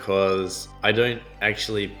broad, because I don't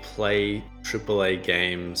actually play AAA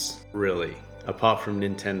games really, apart from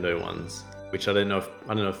Nintendo ones, which I don't know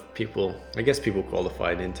if people, I guess people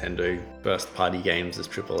qualify Nintendo first party games as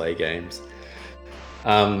AAA games.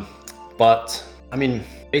 But I mean,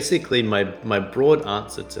 basically my broad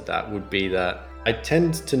answer to that would be that I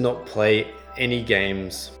tend to not play any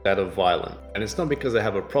games that are violent. And it's not because I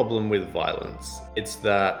have a problem with violence. It's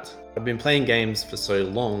that I've been playing games for so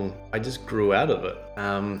long, I just grew out of it.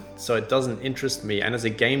 So it doesn't interest me. And as a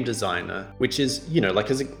game designer, which is, like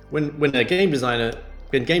when game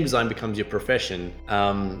design becomes your profession,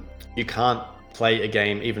 you can't play a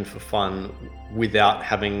game even for fun without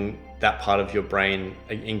having that part of your brain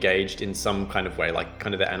engaged in some kind of way, like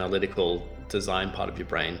kind of the analytical design part of your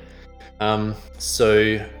brain.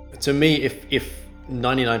 So to me, if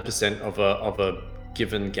 99% of a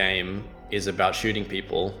given game is about shooting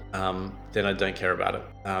people, then I don't care about it.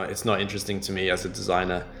 It's not interesting to me as a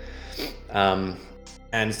designer, and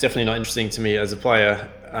it's definitely not interesting to me as a player.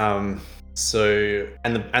 So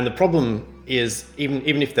the problem is,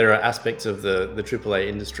 even if there are aspects of the AAA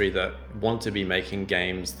industry that want to be making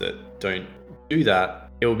games that don't do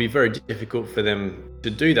that, it will be very difficult for them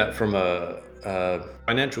to do that from a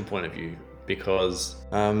financial point of view, because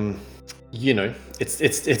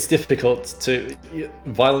it's difficult to,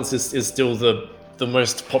 violence is still the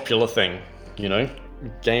most popular thing.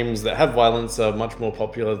 Games that have violence are much more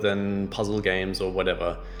popular than puzzle games or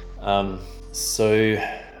whatever. So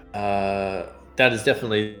that is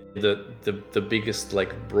definitely the biggest,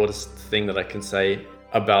 like, broadest thing that I can say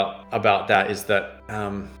about that, is that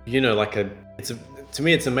to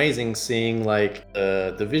me, it's amazing seeing like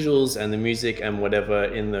the visuals and the music and whatever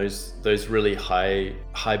in those really high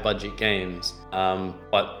budget games.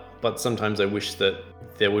 But sometimes I wish that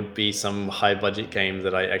there would be some high budget game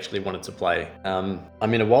that I actually wanted to play. I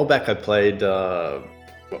mean, a while back I played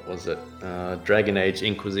what was it? Dragon Age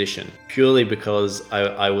Inquisition, purely because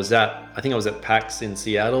I think I was at PAX in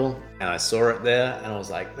Seattle and I saw it there and I was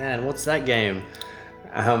like, man, what's that game?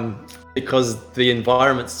 Because the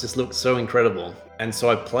environments just look so incredible. And so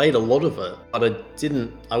I played a lot of it, but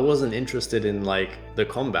I wasn't interested in like the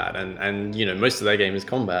combat, and you know, most of that game is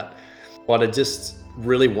combat, but I just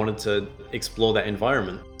really wanted to explore that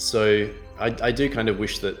environment. So I do kind of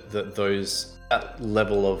wish that that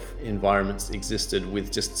level of environments existed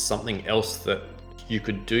with just something else that you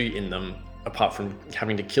could do in them apart from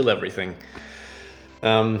having to kill everything.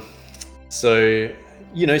 So,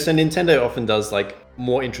 you know, so Nintendo often does like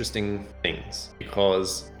more interesting things,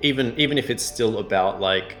 because even if it's still about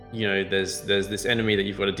like, you know, there's this enemy that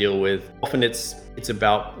you've got to deal with, often it's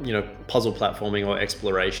about, you know, puzzle platforming or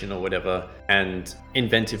exploration or whatever, and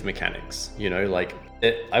inventive mechanics, you know, like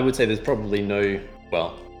I would say there's probably no,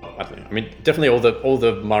 well, I don't know. I mean, definitely all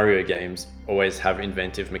the Mario games always have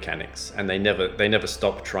inventive mechanics, and they never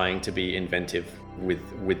stop trying to be inventive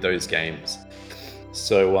with those games.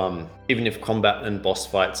 So even if combat and boss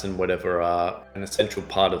fights and whatever are an essential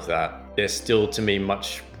part of that, they're still, to me,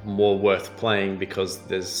 much more worth playing, because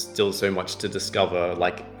there's still so much to discover,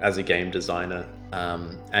 like as a game designer,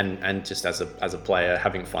 and just as a player,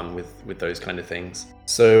 having fun with those kind of things.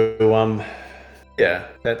 So yeah,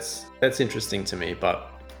 that's interesting to me. But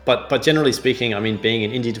generally speaking, I mean, being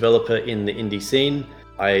an indie developer in the indie scene,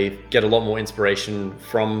 I get a lot more inspiration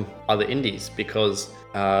from other indies, because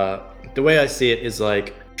the way I see it is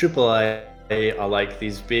like AAA are like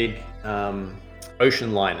these big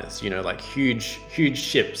ocean liners, you know, like huge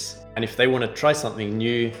ships. And if they want to try something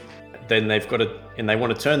new, then they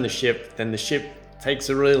want to turn the ship, then the ship takes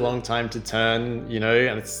a really long time to turn, you know,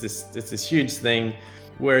 and it's this huge thing.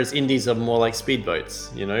 Whereas indies are more like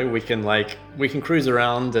speedboats, you know, we can cruise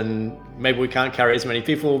around, and maybe we can't carry as many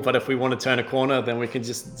people, but if we want to turn a corner, then we can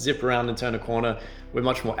just zip around and turn a corner. We're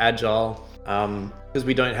much more agile, because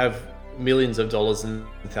we don't have millions of dollars and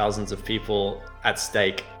thousands of people at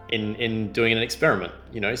stake in doing an experiment,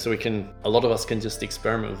 you know, so a lot of us can just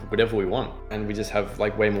experiment with whatever we want, and we just have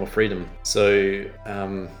like way more freedom. So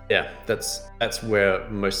yeah, that's where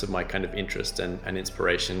most of my kind of interest and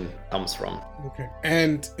inspiration comes from. Okay.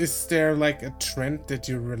 And is there like a trend that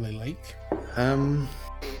you really like?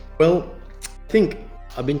 Well, I think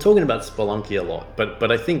I've been talking about Spelunky a lot,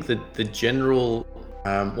 but I think that the general,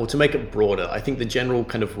 or to make it broader, I think the general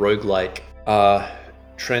kind of roguelike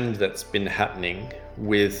trend that's been happening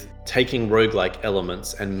with taking roguelike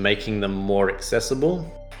elements and making them more accessible,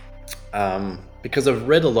 because I've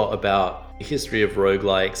read a lot about the history of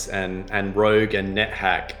roguelikes and Rogue and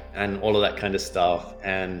NetHack and all of that kind of stuff,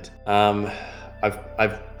 and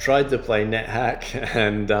I've tried to play NetHack,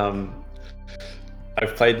 and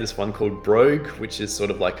I've played this one called Brogue, which is sort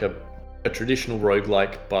of like a traditional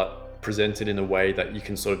roguelike, but presented in a way that you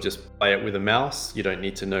can sort of just play it with a mouse. You don't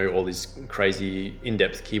need to know all these crazy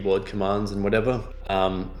in-depth keyboard commands and whatever.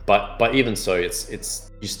 But even so, it's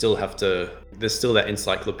you still have to. There's still that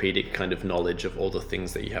encyclopedic kind of knowledge of all the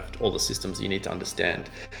things that all the systems you need to understand.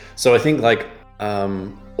 So I think like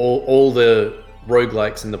all the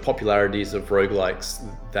roguelikes and the popularities of roguelikes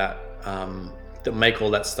that make all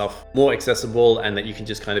that stuff more accessible, and that you can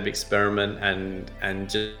just kind of experiment and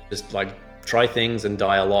just like try things and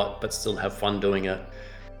die a lot but still have fun doing it.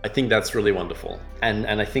 I think that's really wonderful, and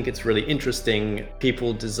I think it's really interesting,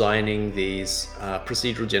 people designing these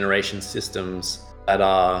procedural generation systems that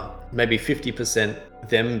are maybe 50%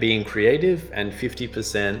 them being creative and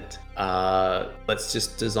 50% let's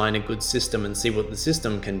just design a good system and see what the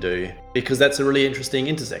system can do, because that's a really interesting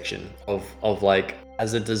intersection of like,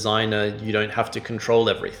 as a designer, you don't have to control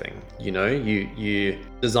everything, you know, you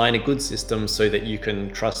design a good system so that you can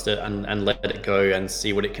trust it and let it go and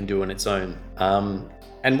see what it can do on its own.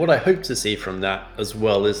 And what I hope to see from that as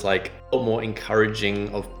well is like a lot more encouraging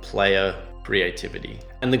of player creativity.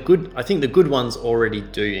 And I think the good ones already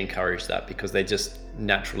do encourage that, because they just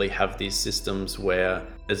naturally have these systems where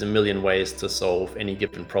there's a million ways to solve any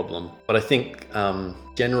given problem. But I think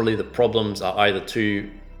generally the problems are either too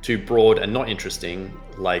broad and not interesting,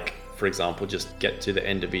 like for example just get to the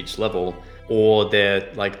end of each level, or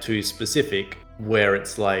they're like too specific, where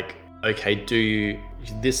it's like, okay, do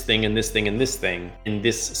this thing and this thing and this thing in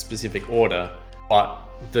this specific order, but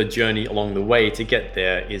the journey along the way to get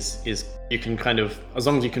there is you can kind of, as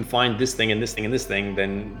long as you can find this thing and this thing and this thing,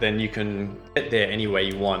 then you can get there any way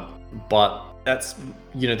you want. But that's,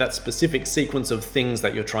 you know, that specific sequence of things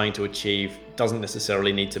that you're trying to achieve doesn't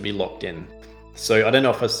necessarily need to be locked in. So I don't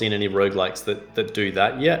know if I've seen any roguelikes that do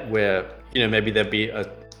that yet, where, you know, maybe there'd be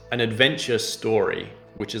an adventure story,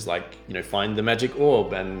 which is like, you know, find the magic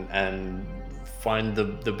orb and find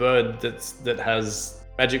the bird that has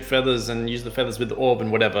magic feathers and use the feathers with the orb and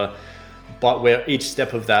whatever. but where each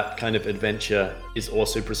step of that kind of adventure is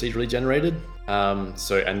also procedurally generated.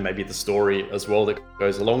 And maybe the story as well that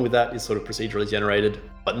goes along with that is sort of procedurally generated,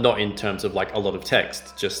 but not in terms of like a lot of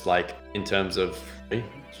text, just like in terms of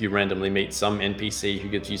you randomly meet some NPC who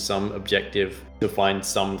gives you some objective to find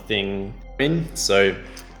something in. So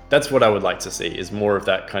that's what I would like to see, is more of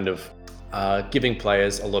that kind of giving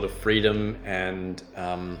players a lot of freedom and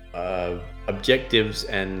objectives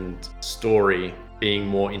and story being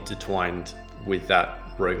more intertwined with that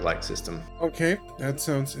roguelike system. Okay, that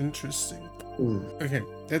sounds interesting. Okay,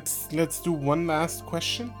 let's do one last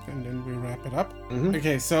question and then we wrap it up.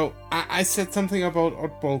 Okay, so I said something about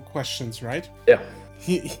oddball questions, right? Yeah.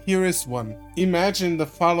 Here is one. Imagine the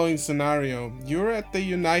following scenario. You're at the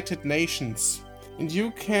United Nations and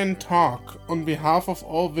you can talk on behalf of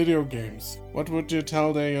all video games. What would you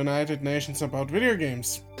tell the United Nations about video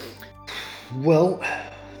games? Well,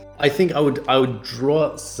 I think I would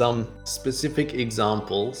draw some specific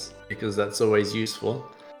examples, because that's always useful,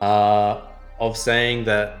 of saying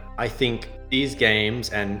that I think these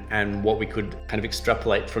games and what we could kind of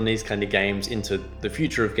extrapolate from these kind of games into the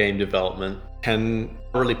future of game development can be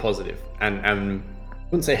really positive, and I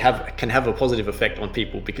wouldn't say can have a positive effect on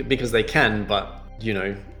people, because they can, but you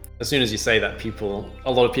know, as soon as you say that,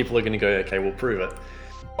 a lot of people are going to go, okay, we'll prove it.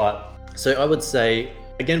 But so I would say,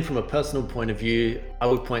 again, from a personal point of view, I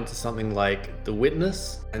would point to something like The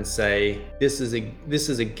Witness and say this is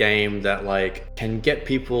a game that like can get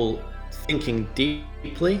people thinking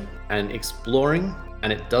deeply and exploring,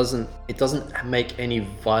 and it doesn't make any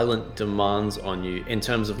violent demands on you in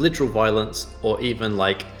terms of literal violence or even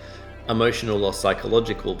like emotional or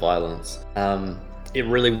psychological violence. It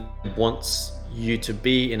really wants you to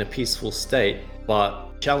be in a peaceful state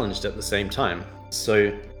but challenged at the same time.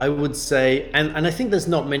 So I would say, and I think there's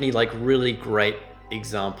not many like really great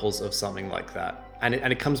examples of something like that. And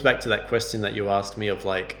it comes back to that question that you asked me of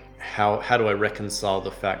like, how do I reconcile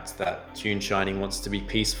the fact that Dune Shining wants to be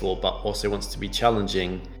peaceful but also wants to be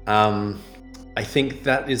challenging? I think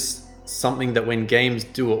that is something that when games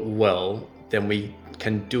do it well, then we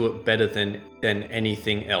can do it better than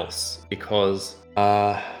anything else. Because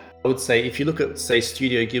I would say if you look at, say,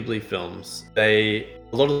 Studio Ghibli films, a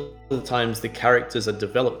lot of the times the characters are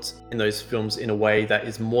developed in those films in a way that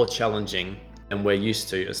is more challenging than we're used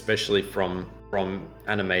to, especially from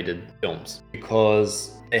animated films,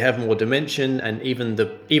 because they have more dimension, and even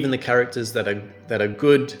the characters that are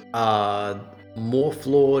good are more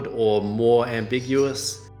flawed or more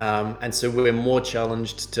ambiguous, and so we're more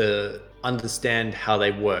challenged to understand how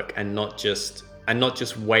they work and not just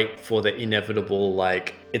wait for the inevitable,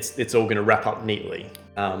 like it's all going to wrap up neatly.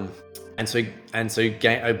 And so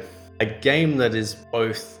a game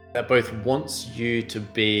that both wants you to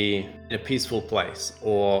be in a peaceful place,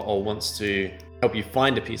 or wants to help you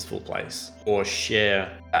find a peaceful place, or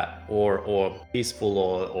share that, or peaceful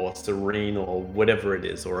or serene, or whatever it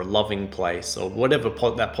is, or a loving place, or whatever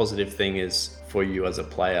that positive thing is for you as a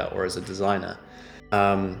player or as a designer,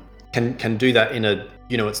 can do that in a,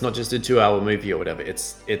 you know, it's not just a 2-hour movie or whatever.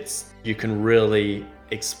 It's you can really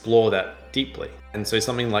explore that deeply. And so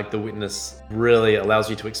something like The Witness really allows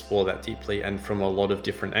you to explore that deeply and from a lot of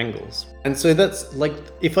different angles. And so that's like,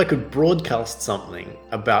 if I could broadcast something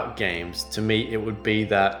about games, to me it would be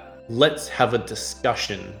that let's have a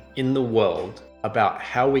discussion in the world about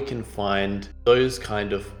how we can find those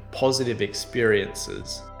kind of positive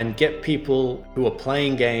experiences and get people who are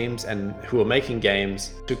playing games and who are making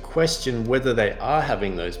games to question whether they are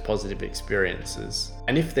having those positive experiences.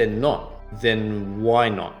 And if they're not, then why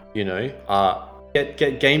not? You know,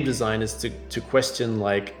 get game designers to question,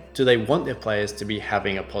 like, do they want their players to be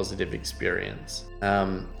having a positive experience?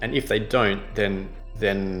 And if they don't,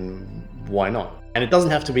 then why not? And it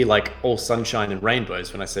doesn't have to be like all sunshine and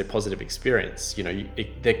rainbows when I say positive experience. You know,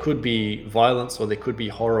 there could be violence, or there could be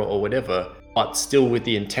horror or whatever, but still with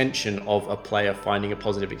the intention of a player finding a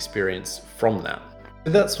positive experience from that.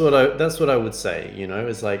 That's what I would say, you know,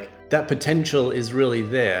 is like that potential is really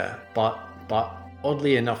there, but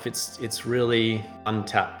oddly enough, it's really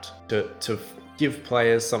untapped to give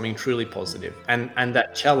players something truly positive. And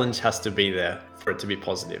that challenge has to be there for it to be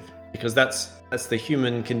positive, because that's the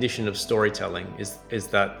human condition of storytelling, is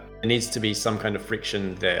that there needs to be some kind of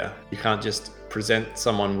friction there. You can't just present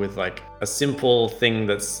someone with like a simple thing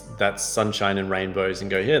that's sunshine and rainbows and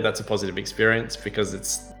go, yeah, that's a positive experience, because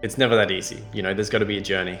it's never that easy. You know, there's got to be a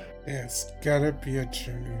journey. Yeah, it's gotta be a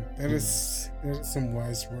journey. That is some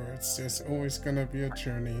wise words. There's always gonna be a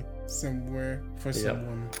journey somewhere for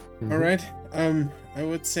someone. All right. I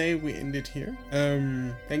would say we end it here.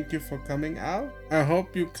 Thank you for coming out. I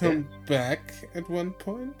hope you come back at one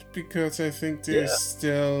point, because I think there's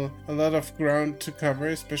still a lot of ground to cover,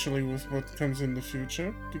 especially with what comes in the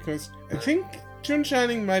future, because I think June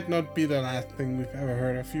Shining might not be the last thing we've ever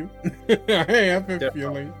heard of you. I have a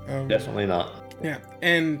feeling. Definitely not. Yeah,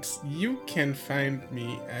 and you can find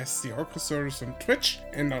me as the Orcosaurus on Twitch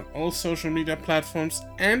and on all social media platforms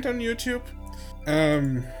and on YouTube.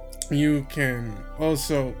 You can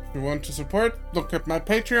also, if you want to support, look at my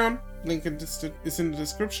Patreon. Link is in the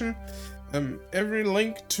description. Every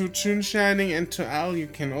link to June Shining and to Al you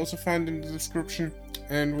can also find in the description.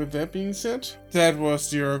 And with that being said, that was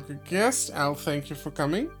the Oracle Guest. Al, thank you for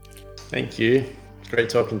coming. Thank you. Great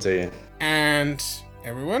talking to you. And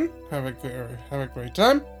everyone, have a great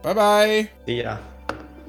time. Bye bye. See ya.